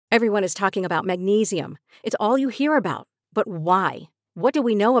Everyone is talking about magnesium. It's all you hear about. But why? What do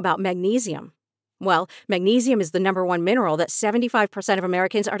we know about magnesium? Well, magnesium is the number one mineral that 75% of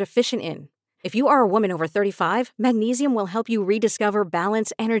Americans are deficient in. If you are a woman over 35, magnesium will help you rediscover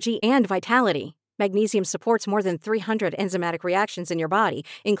balance, energy, and vitality. Magnesium supports more than 300 enzymatic reactions in your body,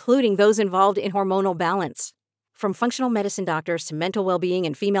 including those involved in hormonal balance. From functional medicine doctors to mental well-being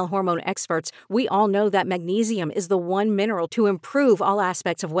and female hormone experts, we all know that magnesium is the one mineral to improve all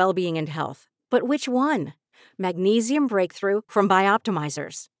aspects of well-being and health. But which one? Magnesium Breakthrough from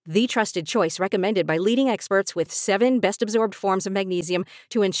Bioptimizers, the trusted choice recommended by leading experts with 7 best-absorbed forms of magnesium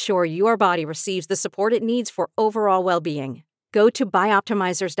to ensure your body receives the support it needs for overall well-being. Go to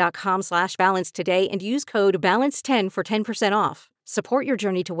bioptimizers.com/balance today and use code BALANCE10 for 10% off. Support your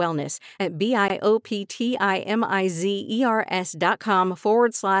journey to wellness at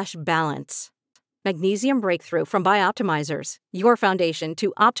bioptimizers.com/balance. Magnesium Breakthrough from Bioptimizers, your foundation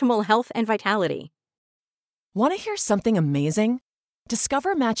to optimal health and vitality. Want to hear something amazing?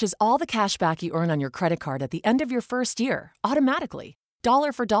 Discover matches all the cash back you earn on your credit card at the end of your first year, automatically,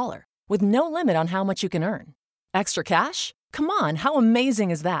 dollar for dollar, with no limit on how much you can earn. Extra cash? Come on, how amazing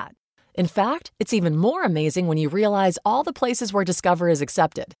is that? In fact, it's even more amazing when you realize all the places where Discover is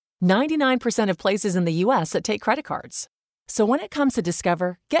accepted. 99% of places in the U.S. that take credit cards. So when it comes to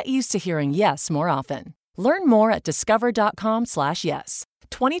Discover, get used to hearing yes more often. Learn more at discover.com/yes.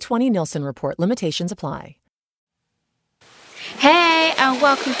 2020 Nielsen Report. Limitations apply. Hey, and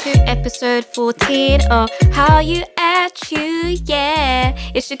welcome to episode 14 of How You At You, yeah.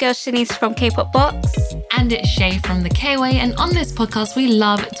 It's your girl Shanice from K-Pop Box. And it's Shay from the K-Way, and on this podcast we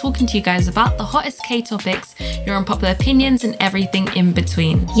love talking to you guys about the hottest K-topics, your unpopular opinions, and everything in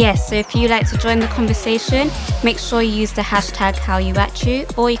between. Yes, so if you like to join the conversation, make sure you use the hashtag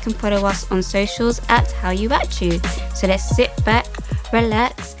HowYouAtYou, or you can follow us on socials at HowYouAtYou. So let's sit back,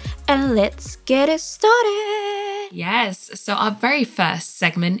 relax, and let's get it started. Yes, so our very first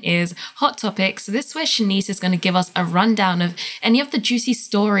segment is Hot Topics. So this is where Shanice is going to give us a rundown of any of the juicy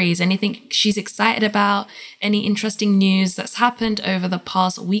stories, anything she's excited about, any interesting news that's happened over the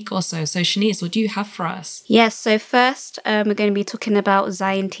past week or so. So Shanice, what do you have for us? Yes, so first we're going to be talking about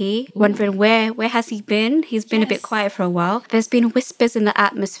Zion T. Wondering where has he been? He's been a bit quiet for a while. There's been whispers in the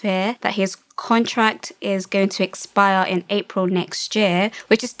atmosphere that his contract is going to expire in April next year,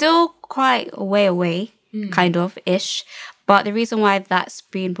 which is still quite a way away. Kind of ish. But the reason why that's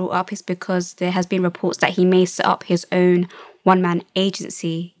being brought up is because there has been reports that he may set up his own one-man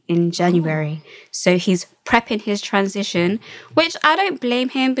agency in January. So he's prepping his transition, which I don't blame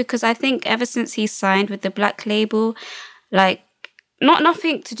him, because I think ever since he signed with the Black label, like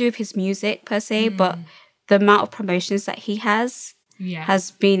nothing to do with his music per se, but the amount of promotions that he has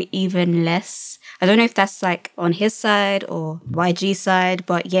been even less. I don't know if that's like on his side or YG side,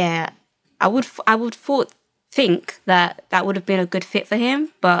 but yeah, I would think that would have been a good fit for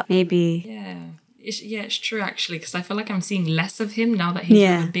him, but maybe... It's true, actually, because I feel like I'm seeing less of him now that he's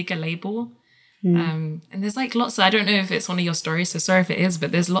on a bigger label. And there's like lots of... I don't know if it's one of your stories, so sorry if it is,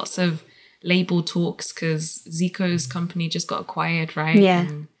 but there's lots of label talks because Zico's company just got acquired, right? Yeah.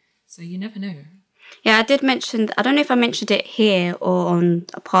 So you never know. Yeah, I did mention... I don't know if I mentioned it here or on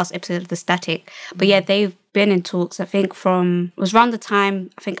a past episode of The Static, but yeah, they've been in talks, I think it was around the time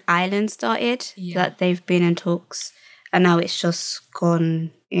I think Island started, that they've been in talks, and now it's just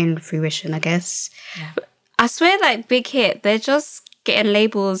gone in fruition, I guess. I swear, like Big Hit, they're just getting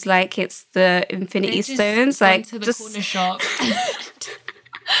labels like it's the Infinity Stones, like to the just corner shop.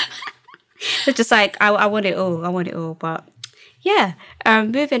 they're just like I want it all, but yeah.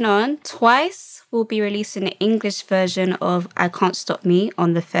 Moving on, Twice will be releasing an English version of I Can't Stop Me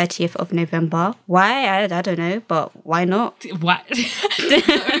on the 30th of November. Why? I don't know, but why not? What? The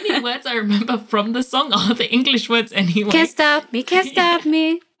only words I remember from the song are the English words anyway. Can't stop me, can't stop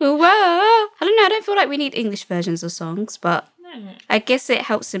me. Whoa. I don't know, I don't feel like we need English versions of songs, but I guess it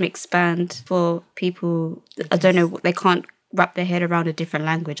helps them expand for people. I don't know, they can't wrap their head around a different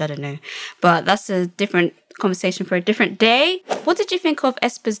language, I don't know. But that's a different conversation for a different day. What did you think of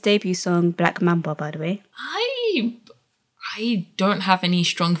aespa's debut song, Black Mamba, by the way? I don't have any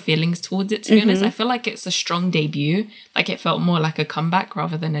strong feelings towards it, to be honest. I feel like it's a strong debut. Like it felt more like a comeback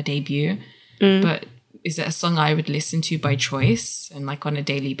rather than a debut. But is it a song I would listen to by choice and like on a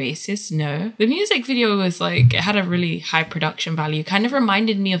daily basis? No. The music video was like, it had a really high production value. Kind of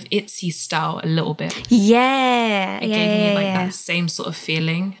reminded me of ITZY style a little bit. Yeah. It gave me like that same sort of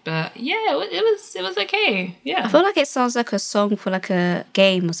feeling. But yeah, it was okay. Yeah. I feel like it sounds like a song for like a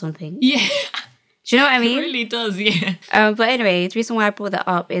game or something. Yeah. Do Do you know what I It mean? really does, yeah. But anyway, the reason why I brought that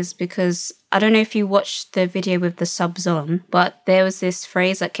up is because I don't know if you watched the video with the subs on, but there was this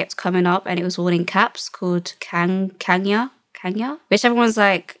phrase that kept coming up and it was all in caps called Kanya, which everyone's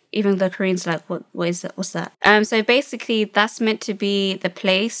like, even the Koreans are like, what is that? What's that? So basically that's meant to be the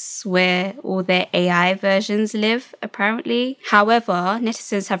place where all their AI versions live, apparently. However,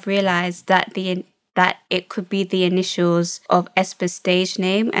 netizens have realized that it could be the initials of aespa's stage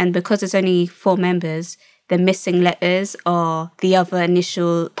name, and because there's only 4 members, the missing letters are the other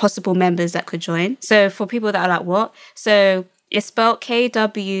initial possible members that could join. So for people that are like, what? So it's spelled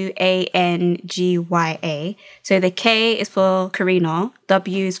Kwangya. So the K is for Karina,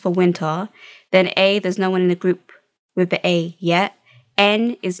 W is for Winter, then A, there's no one in the group with the A yet.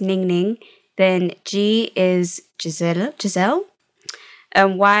 N is Ning Ning, then G is Giselle,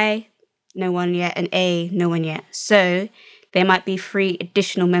 and Y, no one yet, and A, no one yet. So there might be 3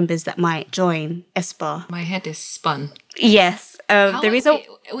 additional members that might join aespa. My head is spun. Yes. The reason.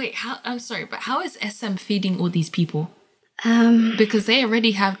 Wait, how? I'm sorry, but how is SM feeding all these people? Because they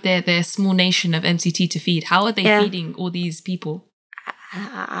already have their small nation of NCT to feed. How are they feeding all these people?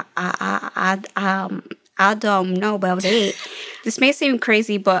 I don't know about it. This may seem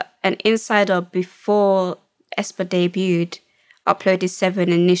crazy, but an insider before aespa debuted uploaded 7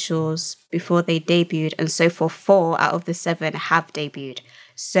 initials before they debuted, and so for 4 out of the 7 have debuted.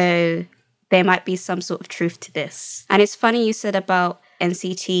 So there might be some sort of truth to this. And it's funny you said about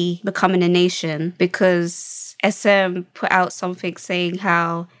NCT becoming a nation, because SM put out something saying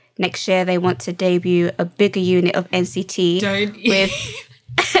how next year they want to debut a bigger unit of NCT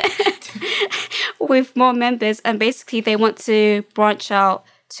with more members, and basically they want to branch out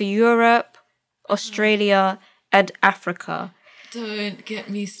to Europe, Australia, and Africa. Don't get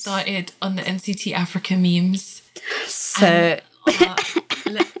me started on the NCT Africa memes. So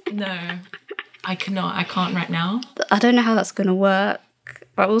no, I cannot. I can't right now. I don't know how that's going to work,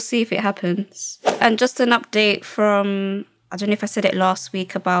 but we'll see if it happens. And just an update from, I don't know if I said it last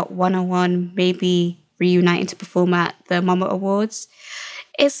week, about 101 maybe reuniting to perform at the Mama Awards.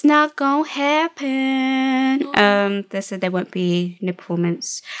 It's not gonna happen. They said there won't be no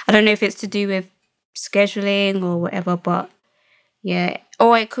performance. I don't know if it's to do with scheduling or whatever, but yeah.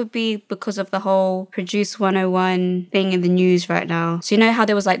 Or it could be because of the whole Produce 101 thing in the news right now. So you know how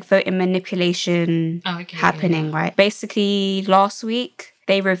there was like voting manipulation happening, right? Basically, last week,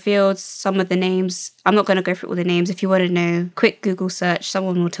 they revealed some of the names. I'm not going to go through all the names. If you want to know, quick Google search,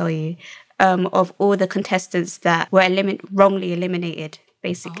 someone will tell you, of all the contestants that were wrongly eliminated,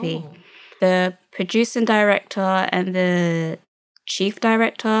 basically. Oh. The producing director and the chief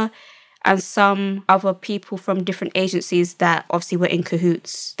director and some other people from different agencies that obviously were in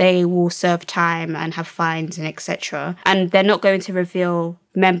cahoots. They will serve time and have fines and etc. And they're not going to reveal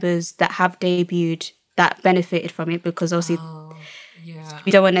members that have debuted that benefited from it, because obviously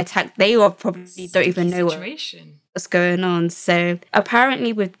you don't want to attack. They all probably don't even know what's going on. So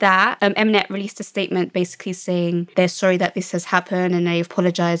apparently with that, Mnet released a statement basically saying they're sorry that this has happened and they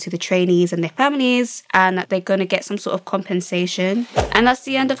apologise to the trainees and their families, and that they're going to get some sort of compensation. And that's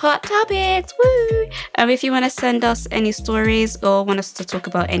the end of Hot Topics. Woo! If you want to send us any stories or want us to talk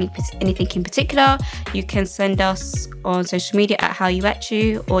about anything in particular, you can send us on social media at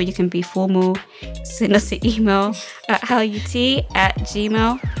HowYouAtYou, or you can be formal, send us an email at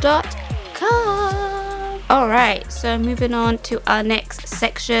howut@gmail.com. All right, so moving on to our next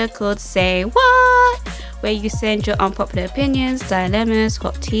section called Say What, where you send your unpopular opinions, dilemmas,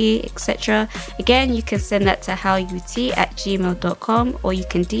 hot tea, etc. Again, you can send that to howut@gmail.com, or you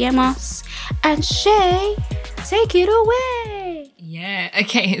can DM us. And Shay, take it away. Yeah,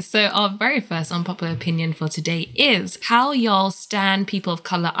 okay, so our very first unpopular opinion for today is how y'all stan people of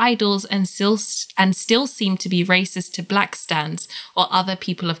colour idols and still seem to be racist to black stans or other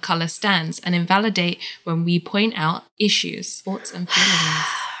people of colour stans, and invalidate when we point out issues. Thoughts and feelings?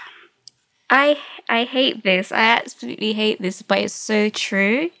 I hate this. I absolutely hate this, but it's so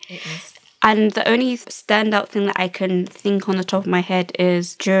true. It is. And the only standout thing that I can think on the top of my head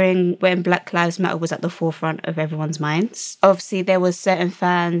is during when Black Lives Matter was at the forefront of everyone's minds. Obviously, there was certain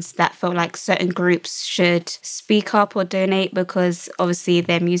fans that felt like certain groups should speak up or donate because obviously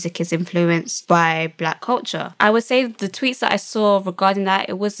their music is influenced by Black culture. I would say the tweets that I saw regarding that,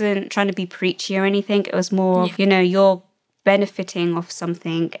 it wasn't trying to be preachy or anything. It was more, you're benefiting off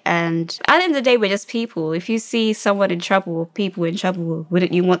something, and at the end of the day, we're just people. If you see someone in trouble or people in trouble,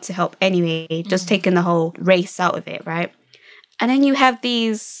 wouldn't you want to help anyway? Just taking the whole race out of it, right? And then you have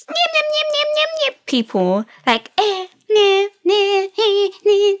these people like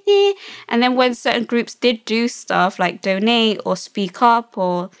and then when certain groups did do stuff like donate or speak up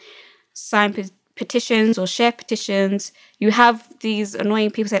or sign petitions or share petitions, you have these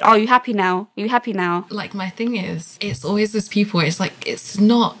annoying people saying, "Oh, you happy now? Are you happy now?" Like, my thing is, it's always those people where it's like, it's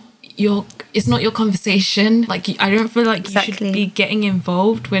not your conversation. Like, I don't feel like you should be getting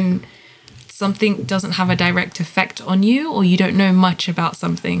involved when something doesn't have a direct effect on you, or you don't know much about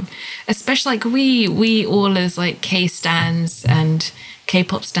something. Especially like we all as like K stans and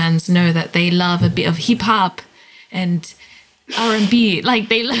K-pop stans know that they love a bit of hip hop and R&B. Like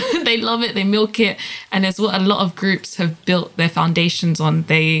they love it, they milk it, and it's what a lot of groups have built their foundations on.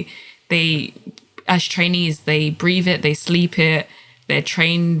 They as trainees, they breathe it, they sleep it. They're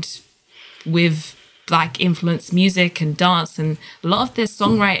trained with Black influenced music and dance, and a lot of their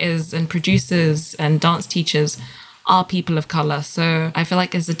songwriters and producers and dance teachers are people of color. So I feel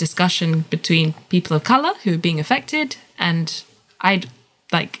like there's a discussion between people of color who are being affected, and I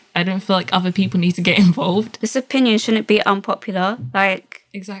don't feel like other people need to get involved. This opinion shouldn't be unpopular. Like,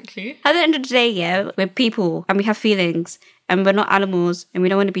 exactly. At the end of the day, yeah, we're people and we have feelings, and we're not animals, and we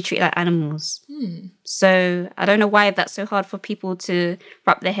don't want to be treated like animals. So I don't know why that's so hard for people to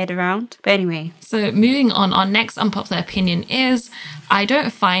wrap their head around. But anyway. So moving on, our next unpopular opinion is, I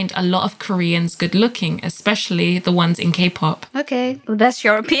don't find a lot of Koreans good looking, especially the ones in K-pop. Okay, well, that's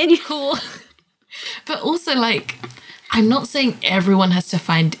your opinion. Cool. But also, like, I'm not saying everyone has to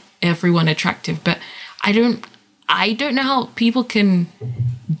find everyone attractive, but I don't know how people can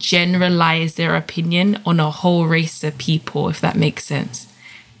generalize their opinion on a whole race of people, if that makes sense.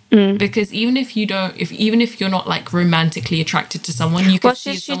 Because even if you're not like romantically attracted to someone, you can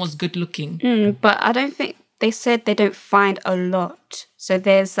see if someone's good looking. But I don't think they said they don't find a lot. So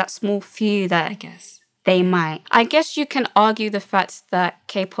there's that small few that I guess they might. I guess you can argue the fact that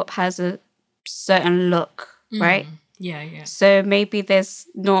K-pop has a certain look, right? Yeah. So maybe there's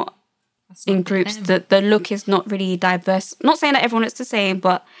not in groups the look is not really diverse. Not saying that everyone looks the same,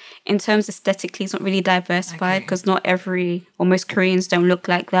 but in terms aesthetically, it's not really diversified because not most Koreans don't look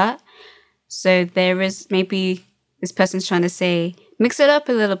like that. So there is maybe this person's trying to say mix it up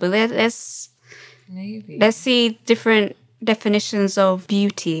a little bit. Let's see different definitions of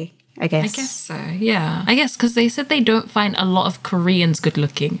beauty. I guess so. Yeah, I guess because they said they don't find a lot of Koreans good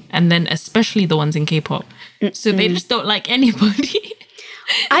looking, and then especially the ones in K-pop. So they just don't like anybody.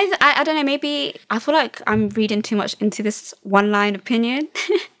 I don't know, maybe I feel like I'm reading too much into this one line opinion.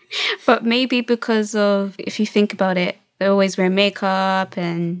 But maybe because of, if you think about it, they always wear makeup,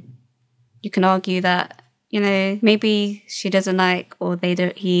 and you can argue that, you know, maybe she doesn't like, or they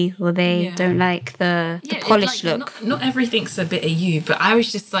don't like the polished look. Not everything's a bit of you, but I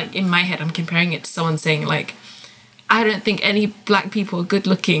was just like, in my head, I'm comparing it to someone saying like, I don't think any Black people are good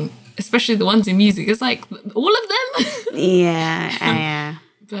looking, especially the ones in music. It's like, all of them? Yeah.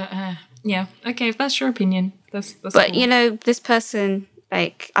 But yeah, okay, if that's your opinion, that's but cool. You know, this person,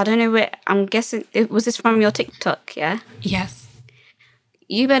 like, I don't know where, I'm guessing, was this from your TikTok, yeah? Yes.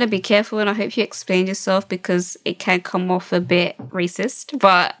 You better be careful, and I hope you explain yourself, because it can come off a bit racist.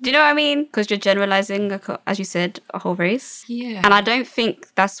 But do you know what I mean? Because you're generalizing, as you said, a whole race. Yeah. And I don't think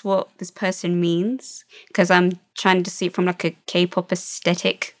that's what this person means, because I'm trying to see it from like a K-pop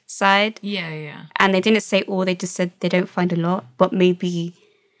aesthetic side. Yeah. And they didn't say all, they just said they don't find a lot, but maybe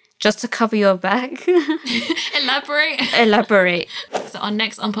just to cover your back. Elaborate. So our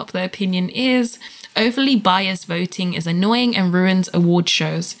next unpopular opinion is, overly biased voting is annoying and ruins award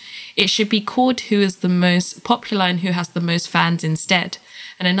shows. It should be called who is the most popular and who has the most fans instead.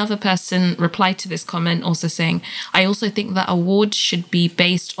 And another person replied to this comment also saying, I also think that awards should be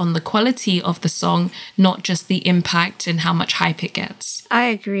based on the quality of the song, not just the impact and how much hype it gets. I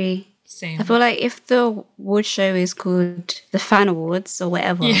agree. Same. I feel like if the award show is called the Fan Awards or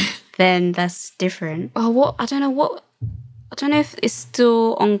whatever, then that's different. I don't know if it's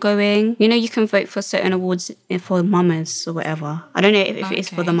still ongoing. You know, you can vote for certain awards for mamas or whatever. I don't know if it is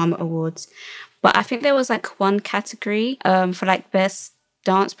for the Mama Awards. But I think there was like one category for like best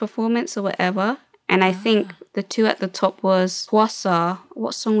dance performance or whatever. And I think the two at the top was Hwasa.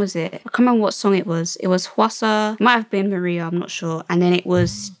 What song was it? I can't remember what song it was. It was Hwasa. Might have been Maria, I'm not sure. And then it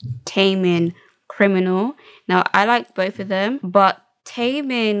was Taemin, Criminal. Now, I like both of them, but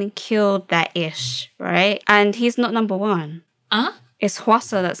Taemin killed that ish, right? And he's not number one. It's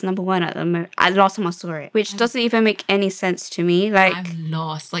Hwasa that's number one at the moment. Last time I saw it, which doesn't even make any sense to me. Like, I'm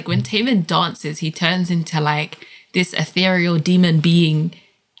lost. Like, when Taemin dances, he turns into like this ethereal demon being,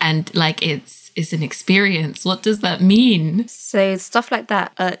 and like it's an experience. What does that mean? So stuff like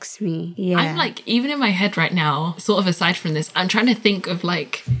that irks me. Yeah. I'm like, even in my head right now, sort of aside from this, I'm trying to think of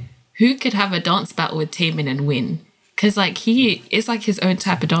like who could have a dance battle with Taemin and win. Because like he is like his own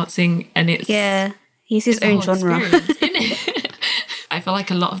type of dancing, and it's he's his own genre. I feel like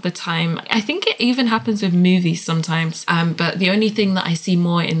a lot of the time, I think it even happens with movies sometimes. But the only thing that I see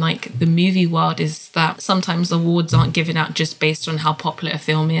more in like the movie world is that sometimes awards aren't given out just based on how popular a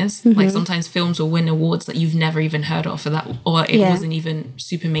film is. Like sometimes films will win awards that you've never even heard of, or it wasn't even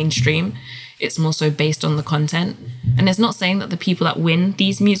super mainstream. It's more so based on the content. And it's not saying that the people that win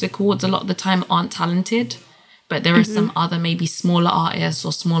these music awards a lot of the time aren't talented, but there are some other maybe smaller artists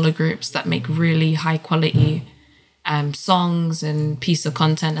or smaller groups that make really high quality songs and piece of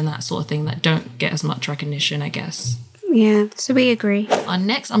content and that sort of thing that don't get as much recognition, I guess. Yeah, so we agree. Our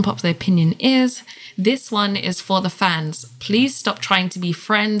next unpopular opinion is, this one is for the fans. Please stop trying to be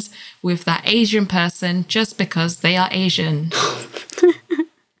friends with that Asian person just because they are Asian.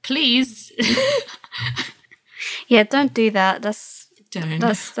 Please. Yeah, don't do that. That's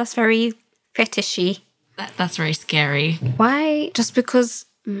very fetishy. That's very scary. Why? Just because...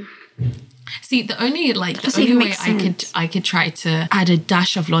 See, the only way I could try to add a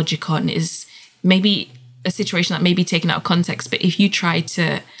dash of logic on is maybe a situation that may be taken out of context, but if you try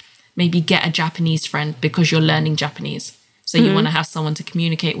to maybe get a Japanese friend because you're learning Japanese, so you want to have someone to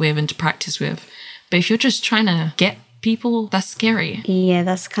communicate with and to practice with, but if you're just trying to get people, that's scary. Yeah,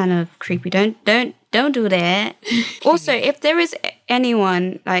 that's kind of creepy. Don't do that. Also, if there is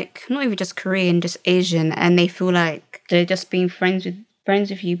anyone, like not even just Korean, just Asian, and they feel like they're just being friends with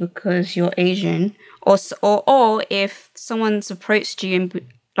you because you're Asian, or if someone's approached you and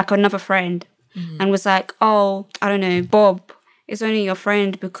like another friend and was like, oh, I don't know, Bob is only your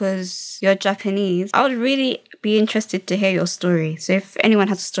friend because you're Japanese, I would really be interested to hear your story. So if anyone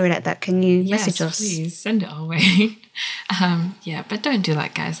has a story like that, can you message us? Yes, please send it our way. But don't do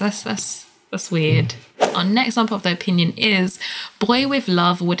that, guys. That's weird. Our next unpopular opinion is, Boy with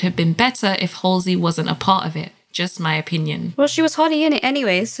Love would have been better if Halsey wasn't a part of it. Just my opinion. Well, she was hardly in it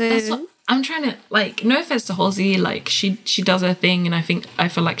anyway, so... That's what I'm trying to, like, no offense to Halsey, like, she does her thing, and I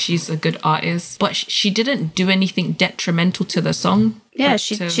feel like she's a good artist, but she didn't do anything detrimental to the song. Yeah,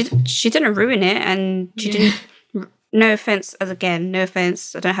 she didn't ruin it, and she didn't... No offense, I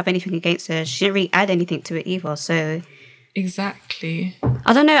don't have anything against her. She didn't really add anything to it either, so... Exactly.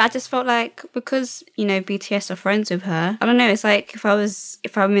 I don't know, I just felt like because, BTS are friends with her, I don't know, it's like if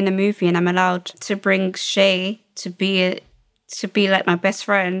I'm in a movie and I'm allowed to bring Shay to be like my best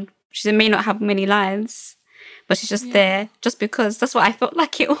friend, she may not have many lines, but she's just there just because that's what I felt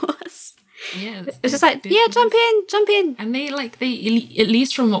like it was. Yeah. It's just like, yeah, jump in. And they at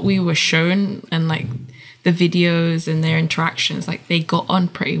least from what we were shown and like the videos and their interactions, like they got on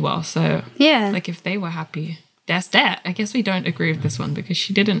pretty well. So yeah, like if they were happy, that's that. I guess we don't agree with this one because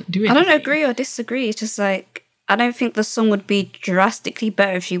she didn't do anything. I don't agree or disagree. It's just like, I don't think the song would be drastically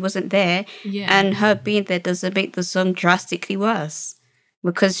better if she wasn't there. Yeah. And her being there doesn't make the song drastically worse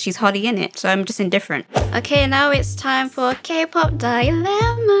because she's hardly in it. So I'm just indifferent. Okay, now it's time for K-pop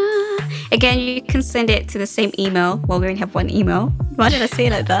Dilemma. Again, you can send it to the same email. Well, we only have one email. Why did I say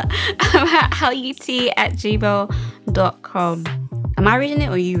it like that? hout@gmail.com. Am I reading it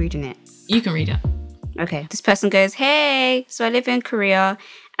or are you reading it? You can read it. Okay. This person goes, hey, so I live in Korea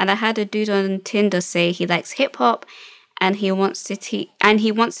and I had a dude on Tinder say he likes hip hop and he wants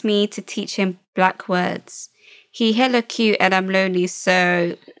me to teach him black words. He hella cute and I'm lonely,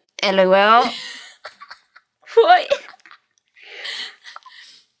 so LOL. What?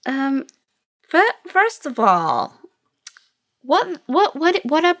 First of all, what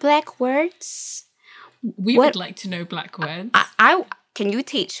are black words? We would like to know black words. I can you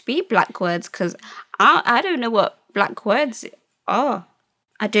teach me black words? Because I don't know what black words are.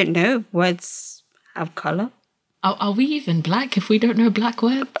 I don't know words have colour. Are we even black if we don't know black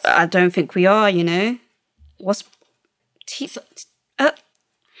words? I don't think we are, What's...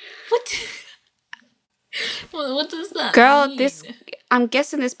 What does that Girl, mean? I'm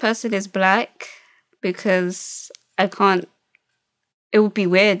guessing this person is black because I can't... It would be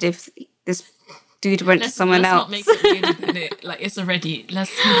weird if this dude went to someone else. Let's not make it weirder than it. Like, it's already...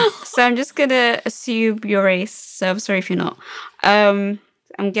 So I'm just going to assume your race. So I'm sorry if you're not. I'm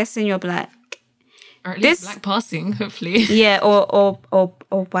guessing you're black. Or at least black passing, hopefully. Yeah, or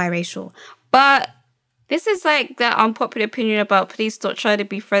biracial. But this is like that unpopular opinion about please stop trying to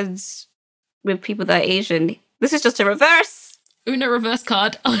be friends with people that are Asian. This is just a reverse. Uno reverse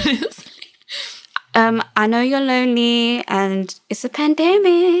card, honestly. I know you're lonely and it's a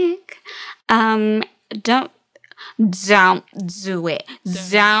pandemic. Don't do it.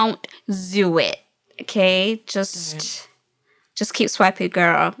 Don't do it. Okay? Just keep swiping,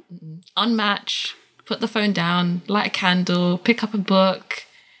 girl. Unmatch. Put the phone down. Light a candle. Pick up a book.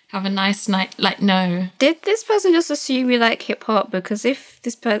 Have a nice night. Like, no. Did this person just assume you like hip hop? Because if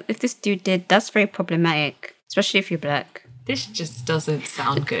this dude did, that's very problematic. Especially if you're black. This just doesn't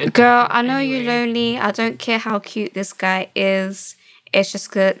sound good. Girl, I know you're lonely. I don't care how cute this guy is. It's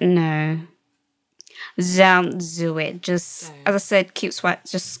just good. No. Don't do it. Just, as I said, keep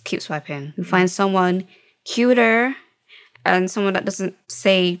swiping. You find someone cuter and someone that doesn't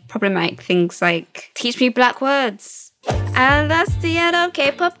say problematic things like, teach me black words. And that's the end of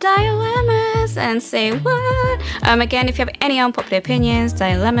K-pop dilemmas. And say what? Again, if you have any unpopular opinions,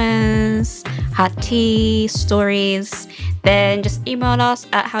 dilemmas, hot tea, stories, then just email us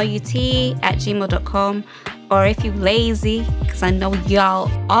at howut@gmail.com. Or if you're lazy, because I know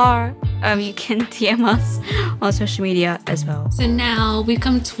y'all are, you can DM us on social media as well. So now we've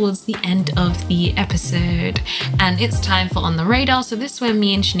come towards the end of the episode and it's time for On the Radar. So this is where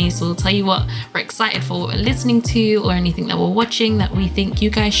me and Shanice will tell you what we're excited for, what we're listening to, or anything that we're watching that we think you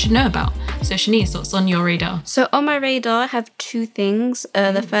guys should know about. So Shanice, what's on your radar? So on my radar, I have two things.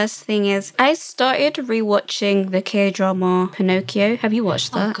 The first thing is I started rewatching the K-drama Pinocchio. Have you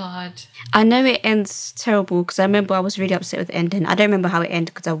watched that? Oh God. I know it ends terrible because I remember I was really upset with the ending. I don't remember how it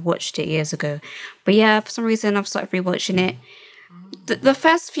ended because I watched it years ago. But yeah, for some reason I've started rewatching it. The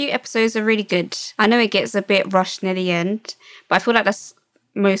first few episodes are really good. I know it gets a bit rushed near the end, but I feel like that's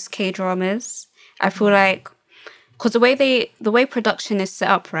most K-dramas. I feel like, because the way production is set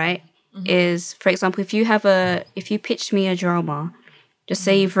up, right, is, for example, if you pitch me a drama, just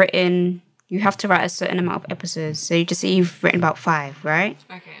say you have to write a certain amount of episodes. So you just say you've written about 5, right?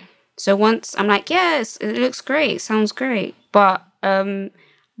 Okay. So once I'm like, yes, it looks great, sounds great. But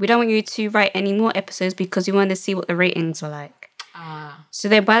we don't want you to write any more episodes because we want to see what the ratings are like. So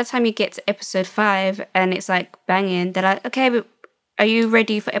then by the time you get to episode 5 and it's like banging, they're like, okay, but are you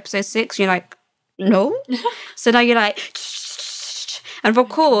ready for episode 6? You're like, no. So now you're like, and of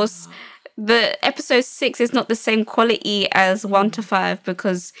course, the episode 6 is not the same quality as 1 to 5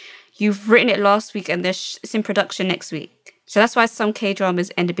 because you've written it last week and it's in production next week. So that's why some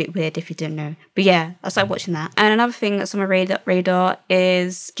K-dramas end a bit weird, if you didn't know. But yeah, I started watching that. And another thing that's on my radar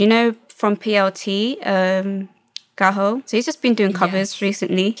is, do you know from PLT, Gaho? So he's just been doing covers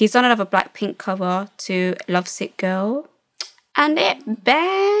recently. He's done another Blackpink cover to Lovesick Girl. And it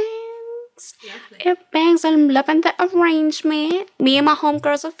bangs. Lovely. It bangs. I'm loving the arrangement. Me and my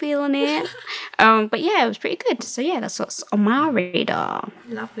homegirls are feeling it. But yeah, it was pretty good. So yeah, that's what's on my radar.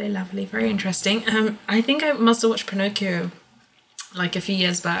 Lovely, lovely. Very interesting. I think I must have watched Pinocchio like a few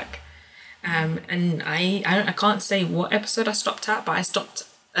years back. And I can't say what episode I stopped at, but I stopped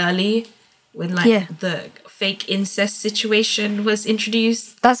early when the fake incest situation was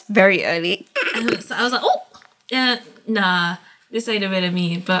introduced. That's very early. So I was like, oh, yeah, nah, this ain't a bit of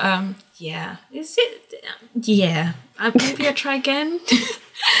me. But yeah, is it? Yeah, maybe I'll try again.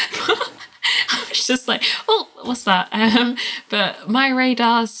 I was just like, oh, what's that? But my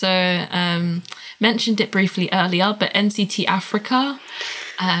radar, so mentioned it briefly earlier, but NCT Africa,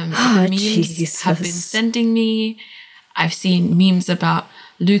 the memes have been sending me. I've seen memes about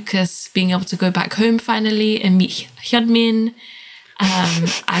Lucas being able to go back home finally and meet Hyunmin.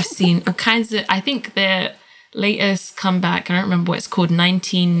 I've seen all kinds of, I think their latest comeback, I don't remember what it's called,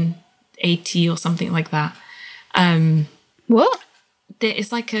 1980 or something like that. What?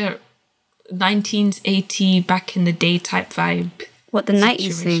 It's like a 1980 back in the day type vibe. What, the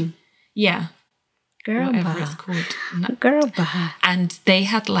 90s thing? Yeah. Girl, whatever it's called. Girl, bah. And they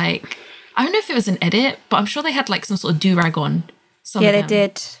had like, I don't know if it was an edit, but I'm sure they had like some sort of do-rag on. Yeah, they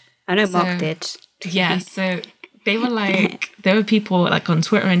did. I know Mark did. Yeah, so they were like, there were people like on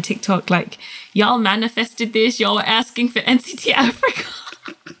Twitter and TikTok like, y'all manifested this, y'all were asking for NCT Africa.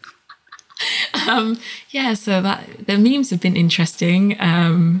 Yeah, so that the memes have been interesting.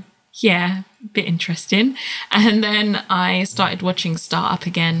 Yeah, a bit interesting. And then I started watching Start Up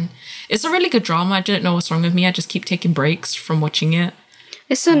again. It's a really good drama. I don't know what's wrong with me. I just keep taking breaks from watching it.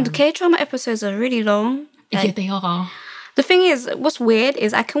 Listen, the K-drama episodes are really long. Yeah, they are. The thing is, what's weird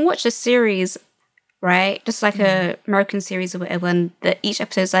is I can watch a series, right? Just like a American series or whatever, and each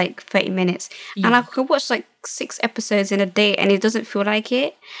episode is like 30 minutes. Yeah. And I could watch like 6 episodes in a day and it doesn't feel like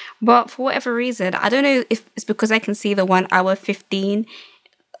it. But for whatever reason, I don't know if it's because I can see the 1 hour 15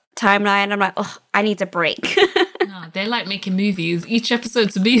 timeline. I'm like, oh, I need a break. No, they're like making movies. Each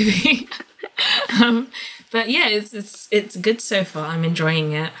episode's a movie. But yeah, it's good so far. I'm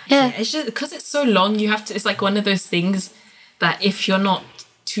enjoying it. Yeah. It's just because it's so long, you have to, it's like one of those things that if you're not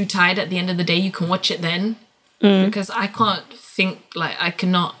too tired at the end of the day, you can watch it then. Because I can't think, like, I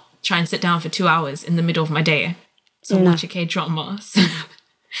cannot try and sit down for 2 hours in the middle of my day to watch a K-drama. So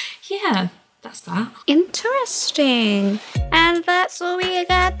yeah, that's that. Interesting. And that's all we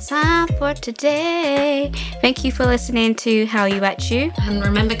got time for today. Thank you for listening to How You At You. And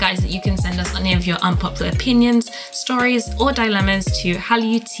remember, guys, that you can send us any of your unpopular opinions, stories, or dilemmas to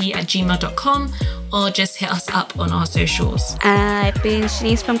hallyout@gmail.com, or just hit us up on our socials. I've been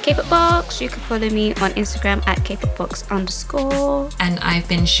Shanice from K-Pop Box. You can follow me on Instagram at kpopbox_. And I've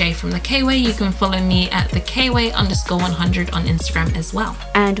been Shay from the K-Way. You can follow me at the Kway_100 on Instagram as well.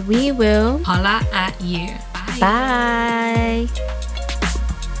 And we will Holla at you. Bye.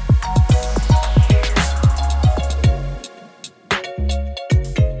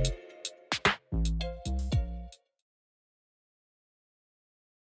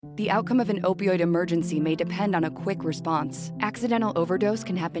 The outcome of an opioid emergency may depend on a quick response. Accidental overdose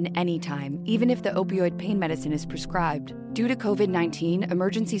can happen anytime, even if the opioid pain medicine is prescribed. Due to COVID-19,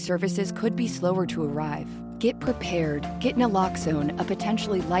 emergency services could be slower to arrive. Get prepared. Get naloxone, a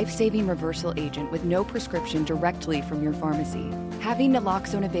potentially life-saving reversal agent with no prescription, directly from your pharmacy. Having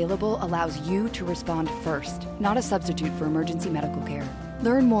naloxone available allows you to respond first, not a substitute for emergency medical care.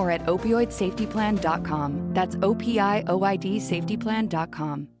 Learn more at opioidsafetyplan.com. That's OPIOID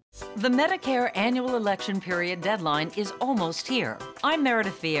safetyplan.com. The Medicare annual election period deadline is almost here. I'm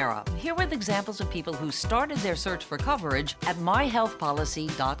Meredith Vieira, here with examples of people who started their search for coverage at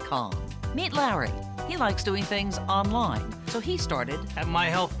myhealthpolicy.com. Meet Larry. He likes doing things online, so he started at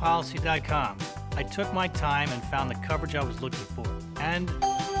myhealthpolicy.com. I took my time and found the coverage I was looking for. And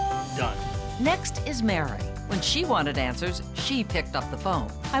done. Next is Mary. When she wanted answers, she picked up the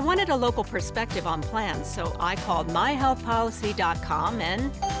phone. I wanted a local perspective on plans, so I called myhealthpolicy.com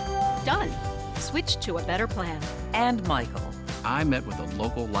and done. Switched to a better plan. And Michael. I met with a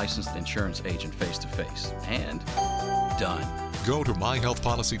local licensed insurance agent face-to-face and done. Go to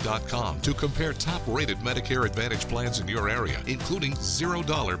myhealthpolicy.com to compare top-rated Medicare Advantage plans in your area, including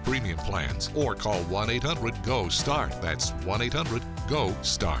 $0 premium plans, or call 1-800-GO-START. That's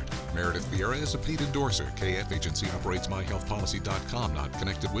 1-800-GO-START. Meredith Vieira is a paid endorser. KF Agency operates myhealthpolicy.com, not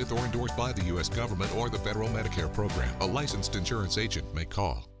connected with or endorsed by the U.S. government or the federal Medicare program. A licensed insurance agent may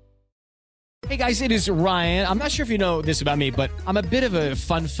call. Hey guys, it is Ryan. I'm not sure if you know this about me, but I'm a bit of a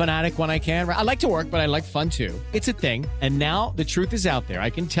fun fanatic when I can. I like to work, but I like fun too. It's a thing. And now the truth is out there.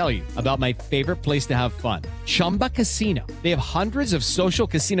 I can tell you about my favorite place to have fun. Chumba Casino. They have hundreds of social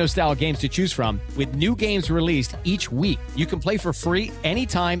casino style games to choose from with new games released each week. You can play for free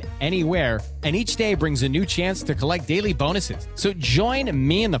anytime, anywhere. And each day brings a new chance to collect daily bonuses. So join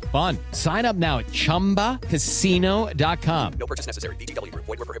me in the fun. Sign up now at ChumbaCasino.com. No purchase necessary. VGW Group.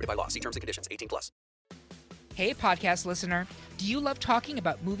 Void where prohibited by law. See terms and conditions. 18+. Hey, podcast listener. Do you love talking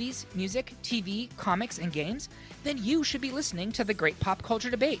about movies, music, TV, comics, and games? Then you should be listening to The Great Pop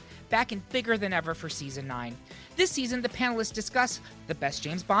Culture Debate, back and bigger than ever for Season 9. This season, the panelists discuss the best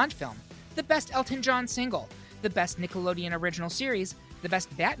James Bond film, the best Elton John single, the best Nickelodeon original series, the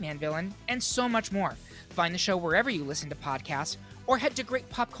best Batman villain, and so much more. Find the show wherever you listen to podcasts, or head to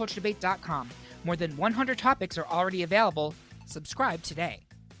greatpopculturedebate.com. More than 100 topics are already available. Subscribe today.